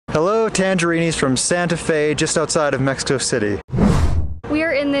Tangerine from Santa Fe, just outside of Mexico City. We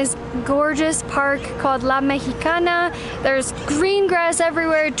are in this gorgeous park called La Mexicana. There's green grass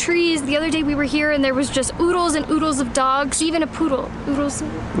everywhere, trees. The other day we were here and there was just oodles and oodles of dogs, even a poodle. Oodles.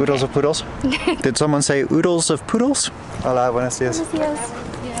 Oodles of poodles? Did someone say oodles of poodles? Hola, buenos dias. Buenos dias.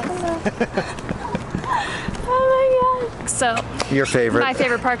 Oh my god. So, your favorite. My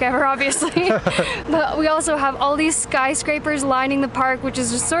favorite park ever, obviously. But we also have all these skyscrapers lining the park, which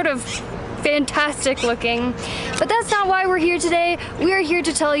is just sort of fantastic looking. But that's not why we're here today. We are here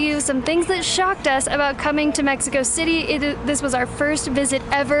to tell you some things that shocked us about coming to Mexico City. This was our first visit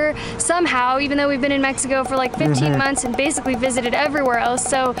ever, somehow, even though we've been in Mexico for like 15 months and basically visited everywhere else.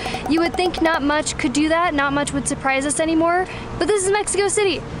 So you would think not much could do that, not much would surprise us anymore. But this is Mexico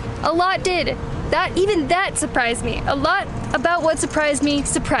City. A lot did. Even that surprised me. A lot about what surprised me.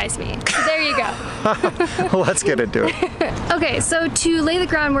 So there you go. Let's get into it. Okay, so to lay the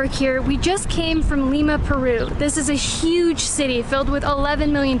groundwork here, we just came from Lima, Peru. This is a huge city filled with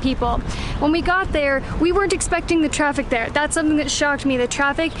 11 million people. When we got there, we weren't expecting the traffic there. That's something that shocked me, the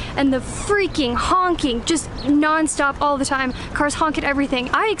traffic and the freaking honking, just non-stop all the time. Cars honk at everything.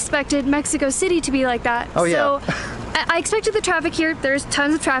 I expected Mexico City to be like that. Oh yeah. So, I expected the traffic here. There's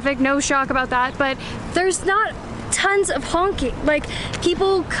tons of traffic, no shock about that, but there's not tons of honking. Like,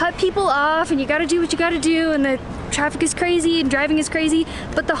 people cut people off and you gotta do what you gotta do, and the traffic is crazy and driving is crazy,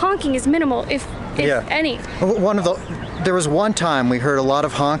 but the honking is minimal, if any. There was one time we heard a lot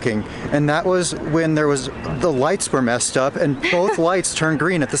of honking, and that was when the lights were messed up and both lights turned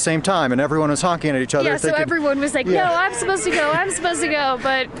green at the same time and everyone was honking at each other. Yeah, so everyone was like, no, I'm supposed to go,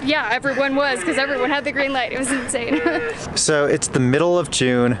 but yeah, everyone was, because everyone had the green light. It was insane. So it's the middle of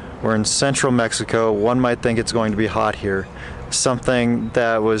June, we're in central Mexico. One might think it's going to be hot here. Something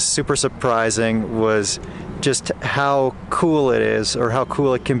that was super surprising was just how cool it is, or how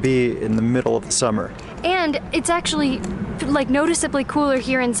cool it can be in the middle of the summer. And it's actually like noticeably cooler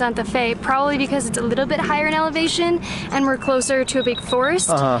here in Santa Fe, probably because it's a little bit higher in elevation and we're closer to a big forest.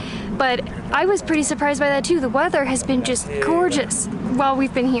 But I was pretty surprised by that too. The weather has been just gorgeous while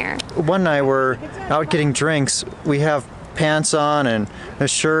we've been here. One night we're out getting drinks. We have pants on and a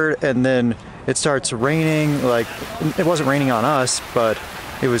shirt, and then it starts raining. Like, it wasn't raining on us, but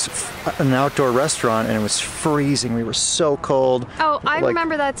it was an outdoor restaurant and it was freezing. We were so cold. Oh, I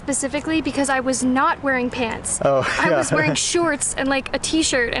remember that specifically because I was not wearing pants. Oh, yeah. I was wearing shorts and like a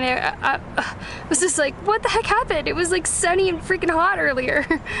t-shirt, and I was just like, what the heck happened? It was like sunny and freaking hot earlier.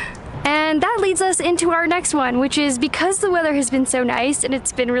 And that leads us into our next one, which is because the weather has been so nice and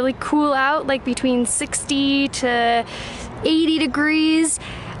it's been really cool out, like between 60 to 80 degrees,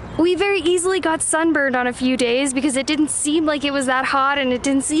 we very easily got sunburned on a few days because it didn't seem like it was that hot and it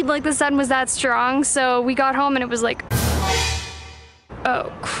didn't seem like the sun was that strong. So we got home and it was like,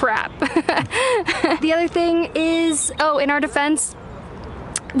 oh crap. The other thing is, in our defense,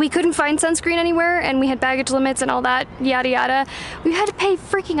 we couldn't find sunscreen anywhere and we had baggage limits and all that, yada yada. We had to pay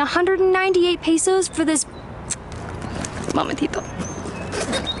freaking 198 pesos for this, momentito.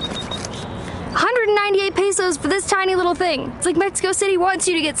 198 pesos for this tiny little thing. It's like Mexico City wants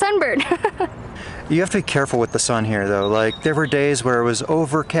you to get sunburned. You have to be careful with the sun here though. Like, there were days where it was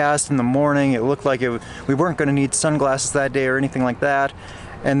overcast in the morning. It looked like we weren't going to need sunglasses that day or anything like that.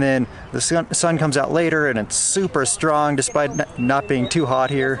 And then the sun comes out later and it's super strong despite not being too hot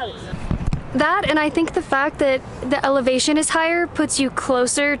here. That, and I think the fact that the elevation is higher puts you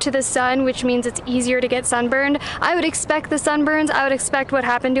closer to the sun, which means it's easier to get sunburned. I would expect the sunburns, I would expect what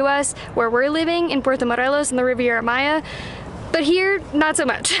happened to us where we're living in Puerto Morelos in the Riviera Maya, but here, not so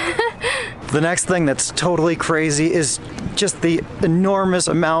much. The next thing that's totally crazy is just the enormous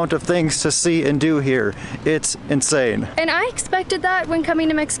amount of things to see and do here. It's insane. And I expected that when coming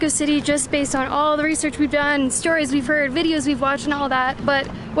to Mexico City, just based on all the research we've done, stories we've heard, videos we've watched and all that. But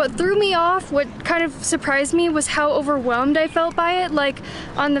what threw me off, what kind of surprised me, was how overwhelmed I felt by it. Like,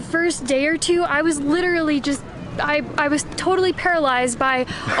 on the first day or two, I was literally just, I was totally paralyzed by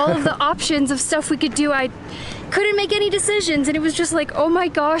all of the options of stuff we could do. I couldn't make any decisions, and it was just like, oh my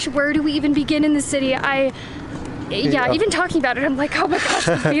gosh, where do we even begin in the city? Yeah, even talking about it, I'm like, oh my gosh,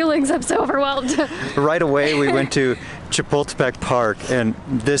 the feelings, I'm so overwhelmed. Right away, we went to Chapultepec Park, and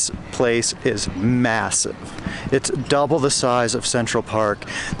this place is massive. It's double the size of Central Park.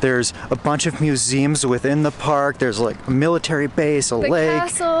 There's a bunch of museums within the park. There's like a military base, a lake.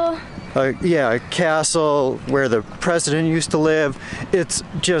 Castle. Yeah, a castle where the president used to live. It's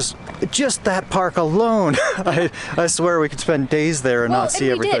just that park alone. I swear we could spend days there and not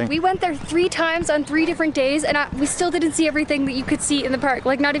see everything. We went there 3 times on 3 different days, and we still didn't see everything that you could see in the park,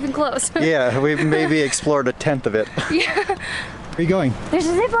 like not even close. Yeah, we maybe explored 1/10 of it. Yeah. Where are you going? There's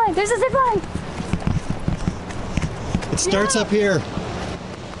a zip line. There's a zip line. It starts up here. It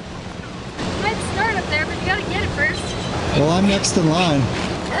might start up there, but you gotta get it first. Well, I'm next in line.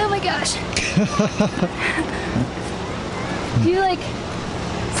 Oh my gosh. Do you like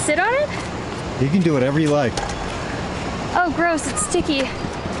sit on it? You can do whatever you like. Oh, gross, it's sticky.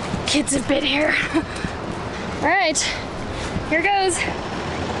 Kids have been here. All right, here goes.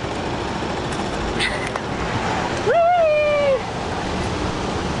 Whee!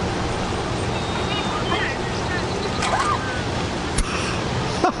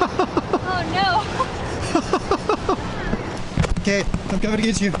 Oh no. Okay, I'm coming to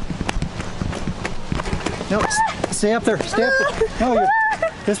get you. No, stay up there. Stay up there. No,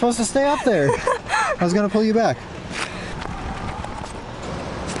 you're supposed to stay up there. I was gonna pull you back.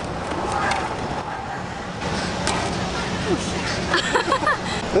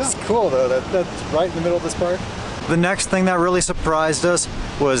 This is cool though, that's right in the middle of this park. The next thing that really surprised us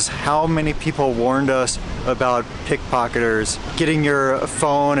was how many people warned us about pickpocketers. Getting your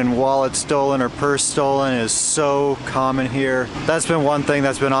phone and wallet stolen or purse stolen is so common here. That's been one thing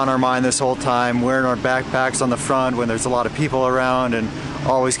that's been on our mind this whole time, wearing our backpacks on the front when there's a lot of people around and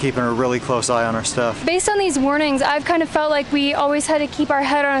always keeping a really close eye on our stuff. Based on these warnings, I've kind of felt like we always had to keep our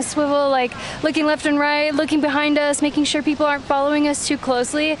head on a swivel, like looking left and right, looking behind us, making sure people aren't following us too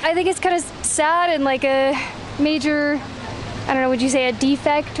closely. I think it's kind of sad and like a major, I don't know, would you say a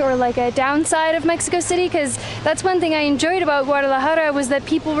defect or like a downside of Mexico City? Because that's one thing I enjoyed about Guadalajara was that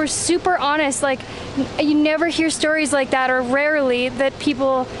people were super honest. Like you never hear stories like that, or rarely, that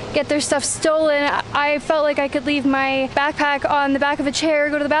people get their stuff stolen. I felt like I could leave my backpack on the back of a chair,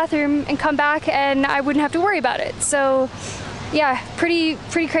 go to the bathroom and come back and I wouldn't have to worry about it. So yeah, pretty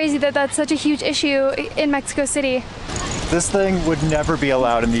crazy that that's such a huge issue in Mexico City. This thing would never be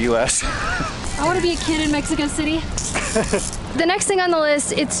allowed in the US. I want to be a kid in Mexico City. The next thing on the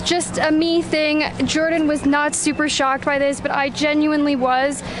list, it's just a me thing. Jordan was not super shocked by this, but I genuinely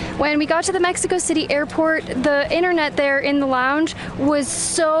was. When we got to the Mexico City airport, the internet there in the lounge was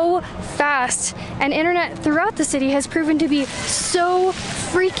so fast, and internet throughout the city has proven to be so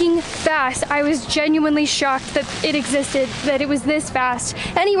freaking fast. I was genuinely shocked that it existed, that it was this fast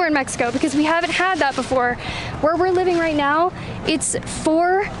anywhere in Mexico, because we haven't had that before. Where we're living right now, it's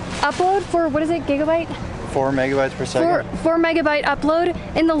 4 upload for, what is it, gigabyte? 4 megabytes per second. 4 megabyte upload.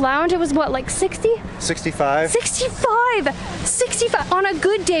 In the lounge, it was what, like 60? 65. 65! On a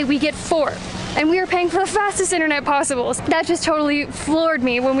good day, we get 4. And we were paying for the fastest internet possible. That just totally floored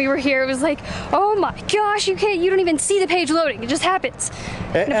me when we were here. It was like, oh my gosh, you don't even see the page loading. It just happens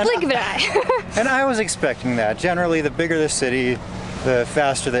in a blink of an eye. And I was expecting that. Generally, the bigger the city, the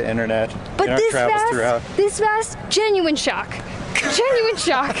faster the internet. But this fast, genuine shock. Genuine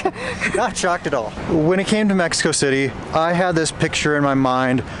shock. Not shocked at all. When it came to Mexico City, I had this picture in my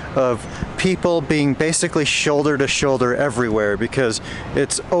mind of people being basically shoulder to shoulder everywhere because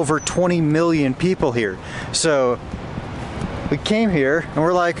it's over 20 million people here. So we came here and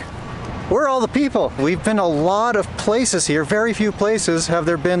we're like, where are all the people? We've been a lot of places here. Very few places have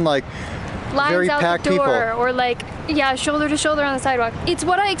there been like lines very out packed the door, people. or like, yeah, shoulder to shoulder on the sidewalk. It's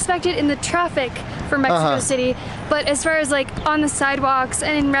what I expected in the traffic for Mexico City, but as far as like on the sidewalks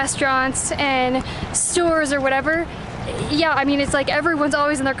and in restaurants and stores or whatever, yeah, I mean, it's like everyone's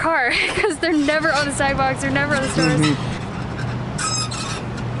always in their car because they're never on the sidewalks, they're never on the stores.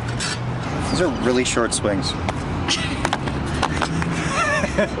 These are really short swings.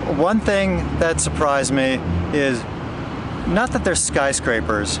 One thing that surprised me is not that they're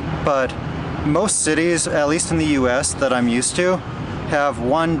skyscrapers, but most cities, at least in the US that I'm used to, have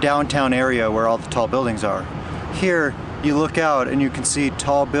one downtown area where all the tall buildings are. Here, you look out and you can see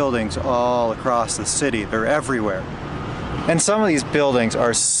tall buildings all across the city. They're everywhere. And some of these buildings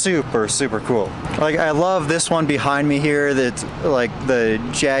are super, super cool. Like, I love this one behind me here that's like the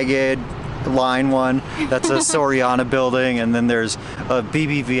jagged line one. That's a Soriana building, and then there's a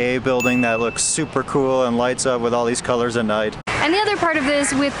BBVA building that looks super cool and lights up with all these colors at night. And the other part of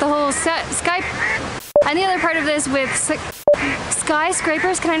this with the whole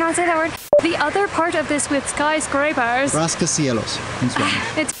skyscrapers, can I not say that word? The other part of this with skyscrapers. Rascacielos in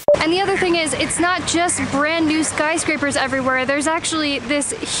Spanish. And the other thing is, it's not just brand new skyscrapers everywhere. There's actually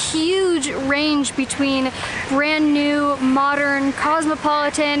this huge range between brand new, modern,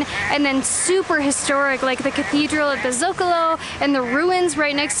 cosmopolitan, and then super historic, like the Cathedral at the Zocalo and the ruins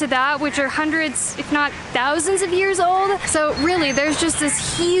right next to that, which are hundreds, if not thousands of years old. So really, there's just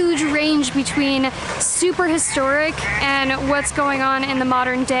this huge range between super historic and what's going on in the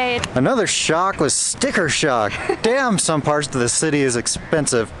modern day. Another first shock was sticker shock. Damn, some parts of the city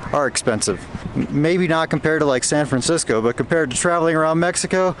are expensive. Maybe not compared to like San Francisco, but compared to traveling around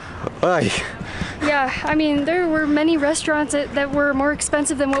Mexico, ay. Yeah, I mean, there were many restaurants that were more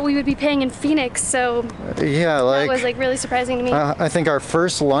expensive than what we would be paying in Phoenix, so yeah, like, that was like really surprising to me. I think our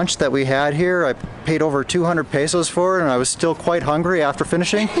first lunch that we had here, I paid over 200 pesos for it, and I was still quite hungry after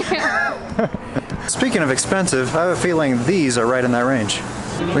finishing. Speaking of expensive, I have a feeling these are right in that range.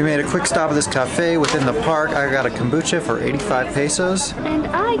 We made a quick stop at this cafe within the park. I got a kombucha for 85 pesos. And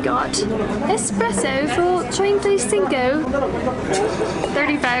I got espresso for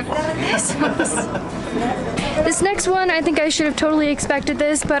 35 pesos. This next one, I think I should have totally expected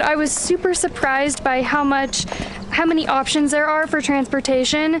this, but I was super surprised by how many options there are for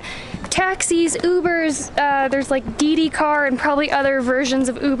transportation. Taxis, Ubers, there's like Didi Car and probably other versions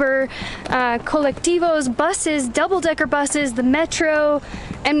of Uber, colectivos, buses, double-decker buses, the metro,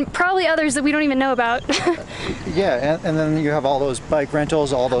 and probably others that we don't even know about. Yeah, and then you have all those bike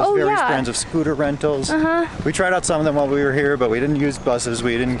rentals, all those various brands of scooter rentals. We tried out some of them while we were here, but we didn't use buses.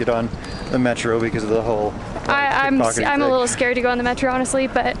 We didn't get on the metro because of the whole I'm a little scared to go on the metro, honestly,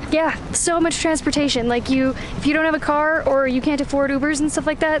 but yeah, so much transportation. Like if you don't have a car or you can't afford Ubers and stuff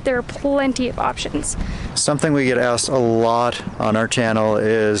like that, there are plenty of options. Something we get asked a lot on our channel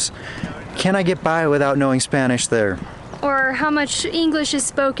is, can I get by without knowing Spanish there? Or how much English is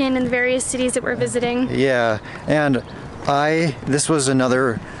spoken in the various cities that we're visiting. Yeah, and this was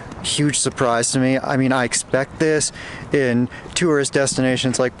another huge surprise to me. I mean, I expect this in tourist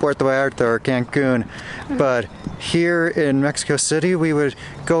destinations like Puerto Vallarta or Cancun, but here in Mexico City, we would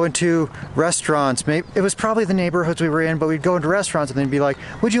go into restaurants. Maybe it was probably the neighborhoods we were in, but we'd go into restaurants and they'd be like,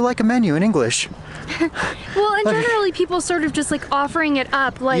 would you like a menu in English? Well, and generally people sort of just like offering it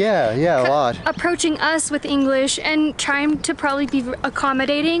up, like yeah, a lot. Approaching us with English and trying to probably be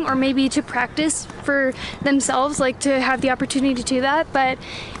accommodating or maybe to practice for themselves, like to have the opportunity to do that. But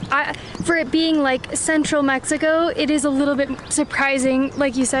for it being like central Mexico, it is a little bit surprising,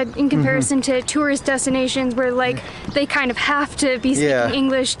 like you said, in comparison to tourist destinations where like they kind of have to be speaking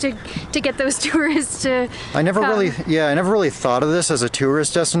English to get those tourists to I never really thought of this as a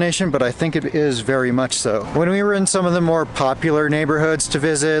tourist destination, but I think it is very much so. When we were in some of the more popular neighborhoods to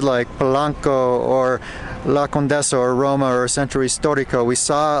visit, like Polanco or La Condesa or Roma or Centro Histórico, we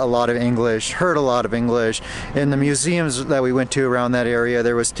saw a lot of English, heard a lot of English. In the museums that we went to around that area,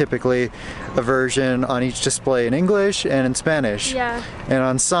 there was typically a version on each display in English and in Spanish. Yeah. And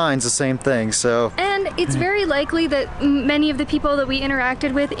on signs, the same thing, so. And it's very likely that many of the people that we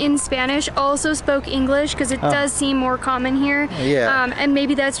interacted with in Spanish also spoke English, because it does seem more common here. Yeah. And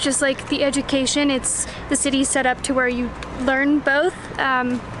maybe that's just like the education. It's the city set up to where you learn both.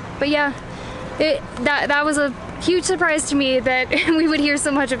 But yeah. That was a huge surprise to me that we would hear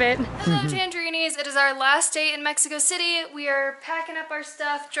so much of it. Hello Tangerines, it is our last day in Mexico City. We are packing up our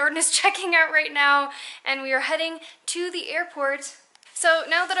stuff. Jordan is checking out right now and we are heading to the airport. So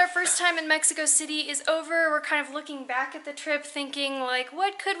now that our first time in Mexico City is over, we're kind of looking back at the trip thinking like,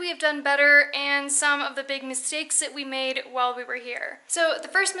 what could we have done better, and some of the big mistakes that we made while we were here. So the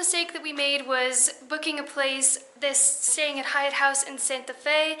first mistake that we made was booking a place, staying at Hyatt House in Santa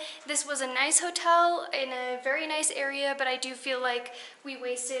Fe. This was a nice hotel in a very nice area, but I do feel like we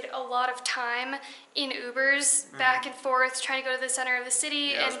wasted a lot of time in Ubers back and forth trying to go to the center of the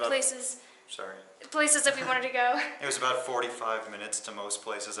city and places that we wanted to go. It was about 45 minutes to most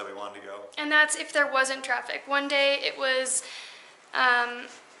places that we wanted to go. And that's if there wasn't traffic. One day it was,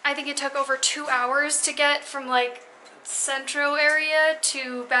 I think it took over 2 hours to get from like central area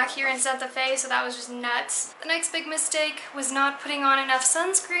to back here in Santa Fe, so that was just nuts. The next big mistake was not putting on enough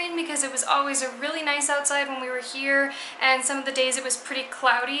sunscreen, because it was always really nice outside when we were here, and some of the days it was pretty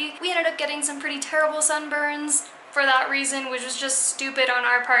cloudy. We ended up getting some pretty terrible sunburns for that reason, which was just stupid on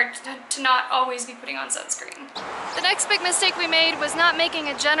our part to not always be putting on sunscreen. The next big mistake we made was not making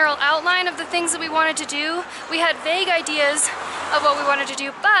a general outline of the things that we wanted to do. We had vague ideas of what we wanted to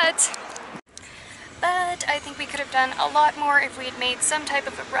do, but I think we could have done a lot more if we had made some type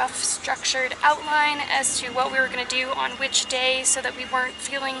of a rough, structured outline as to what we were going to do on which day, so that we weren't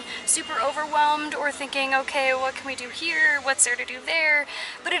feeling super overwhelmed or thinking, okay, what can we do here? What's there to do there?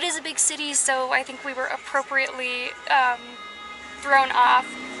 But it is a big city, so I think we were appropriately thrown off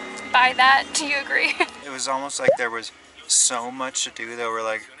by that. Do you agree? It was almost like there was so much to do that we're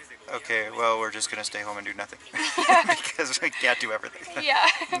like, okay, well, we're just gonna stay home and do nothing. Because we can't do everything. Yeah.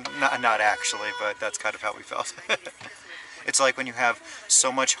 Not actually, but that's kind of how we felt. It's like when you have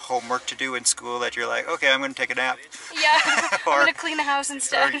so much homework to do in school that you're like, okay, I'm going to take a nap. Yeah, I'm gonna clean the house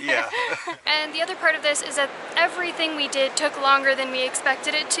instead. Yeah. And the other part of this is that everything we did took longer than we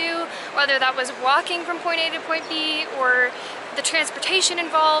expected it to, whether that was walking from point A to point B or the transportation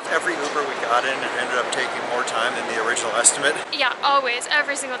involved. Every Uber we got in, it ended up taking more time than the original estimate. Yeah, always,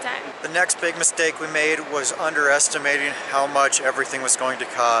 every single time. The next big mistake we made was underestimating how much everything was going to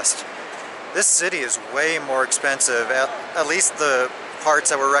cost. This city is way more expensive, at least the parts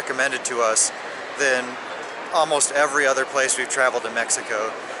that were recommended to us, than almost every other place we've traveled in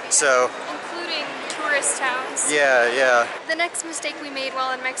Mexico. So, including tourist towns. Yeah. The next mistake we made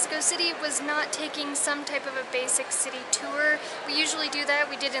while in Mexico City was not taking some type of a basic city tour. We usually do that.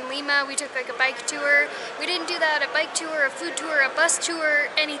 We did in Lima. We took like a bike tour. We didn't do that, a bike tour, a food tour, a bus tour,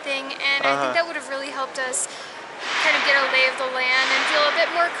 anything. And I think that would have really helped us kind of get a lay of the land and feel a bit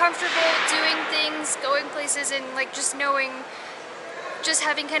more comfortable doing things, going places, and like just knowing, just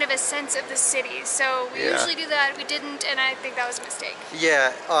having kind of a sense of the city. So we usually do that, we didn't, and I think that was a mistake.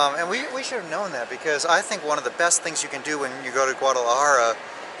 Yeah, and we should have known that, because I think one of the best things you can do when you go to Guadalajara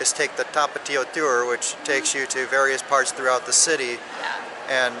is take the Tapatio tour, which takes you to various parts throughout the city,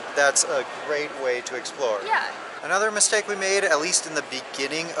 and that's a great way to explore. Yeah. Another mistake we made, at least in the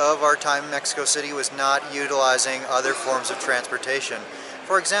beginning of our time in Mexico City, was not utilizing other forms of transportation.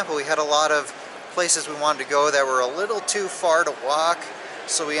 For example, we had a lot of places we wanted to go that were a little too far to walk,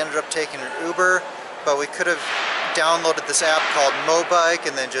 so we ended up taking an Uber, but we could have downloaded this app called Mobike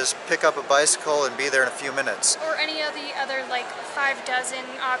and then just pick up a bicycle and be there in a few minutes. Or any of the other like 5 dozen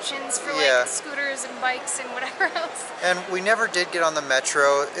options for like scooters and bikes and whatever else. And we never did get on the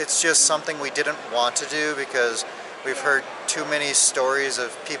metro. It's just something we didn't want to do because we've heard too many stories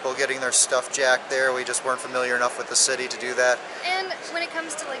of people getting their stuff jacked there. We just weren't familiar enough with the city to do that. And when it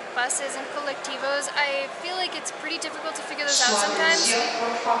comes to like buses and colectivos, I feel like it's pretty difficult to figure those out sometimes.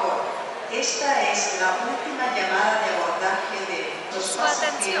 Esta es la última llamada de abordaje de los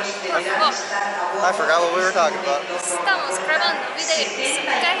pasajeros que deberán estar a bordo. I forgot what we were talking about. Estamos grabando videos.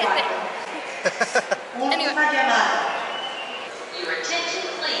 Cállate. Anyway. Your attention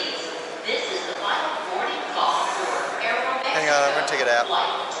please. This is the final boarding call for Aeromexico. Hang on, I'm going to take it out.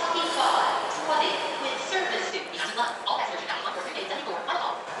 Flight 2520 with service 50.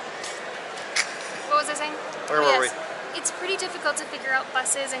 What was I saying? Where were we? It's pretty difficult to figure out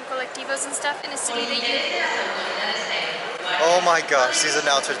buses and colectivos and stuff in a city that you... Oh my gosh, these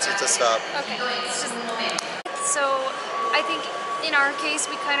announcements need to stop. Okay, so I think in our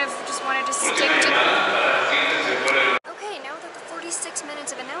case we kind of just wanted to stick to... Okay, now that the 46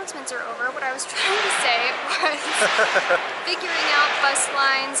 minutes of announcements are over, what I was trying to say was figuring out bus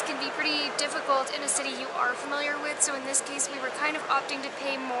lines can be pretty difficult in a city you are familiar with, so in this case we were kind of opting to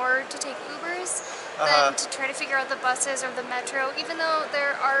pay more to take Ubers than to try to figure out the buses or the metro, even though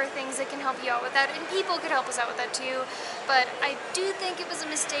there are things that can help you out with that, and people could help us out with that too. But I do think it was a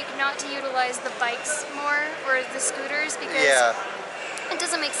mistake not to utilize the bikes more, or the scooters, because it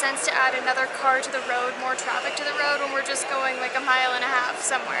doesn't make sense to add another car to the road, more traffic to the road, when we're just going like a mile and a half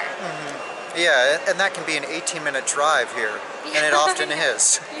somewhere. Yeah, and that can be an 18-minute drive here, and it often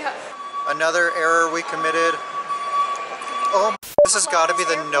is. Yeah. Another error we committed. Oh, this has got to be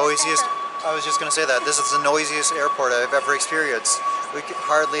the noisiest. I was just going to say that. This is the noisiest airport I've ever experienced. We could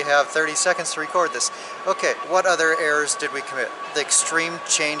hardly have 30 seconds to record this. Okay, what other errors did we commit? The extreme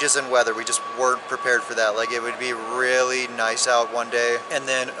changes in weather. We just weren't prepared for that. Like, it would be really nice out one day, and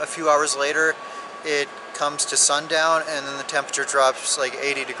then a few hours later, it comes to sundown, and then the temperature drops like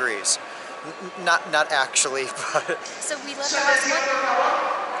 80 degrees. Not actually, but... So we left our house.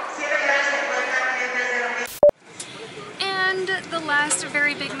 And the last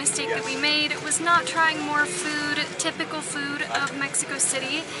very big mistake that we made was not trying more food, typical food of Mexico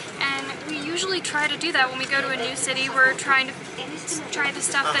City. And we usually try to do that when we go to a new city. We're trying to try the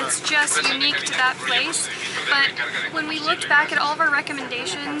stuff that's just unique to that place. But when we looked back at all of our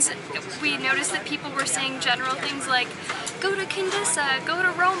recommendations, we noticed that people were saying general things like, go to Condesa, go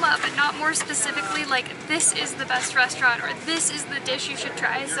to Roma, but not more specifically like, this is the best restaurant, or this is the dish you should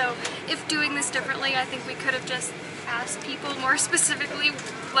try. So if doing this differently, I think we could have just asked people more specifically,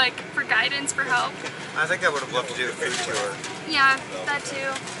 like, for guidance, for help. I think I would have loved to do a food tour. Yeah, that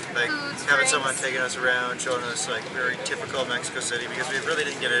too. Like, Foods, having drinks. someone taking us around, showing us like very typical Mexico City, because we really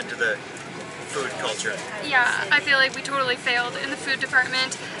didn't get into the food culture. Yeah, I feel like we totally failed in the food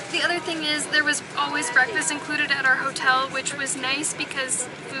department. The other thing is there was always breakfast included at our hotel, which was nice because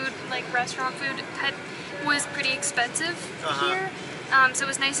food, like restaurant food, was pretty expensive here. So it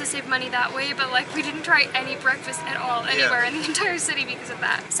was nice to save money that way, but like we didn't try any breakfast at all anywhere in the entire city because of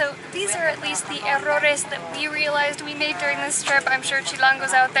that. So these are at least the errores that we realized we made during this trip. I'm sure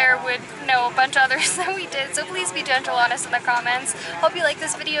Chilangos out there would know a bunch of others that we did, so please be gentle on us in the comments. Hope you like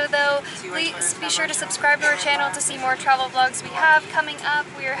this video though. Please be sure to subscribe to our channel to see more travel vlogs we have coming up.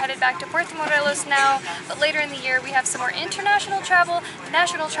 We are headed back to Puerto Morelos now, but later in the year we have some more international travel,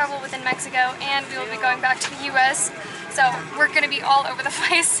 national travel within Mexico, and we will be going back to the US. So we're gonna be all over the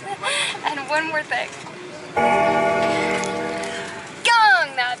place. And one more thing.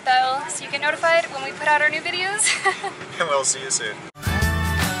 Gong that bell so you get notified when we put out our new videos. And we'll see you soon.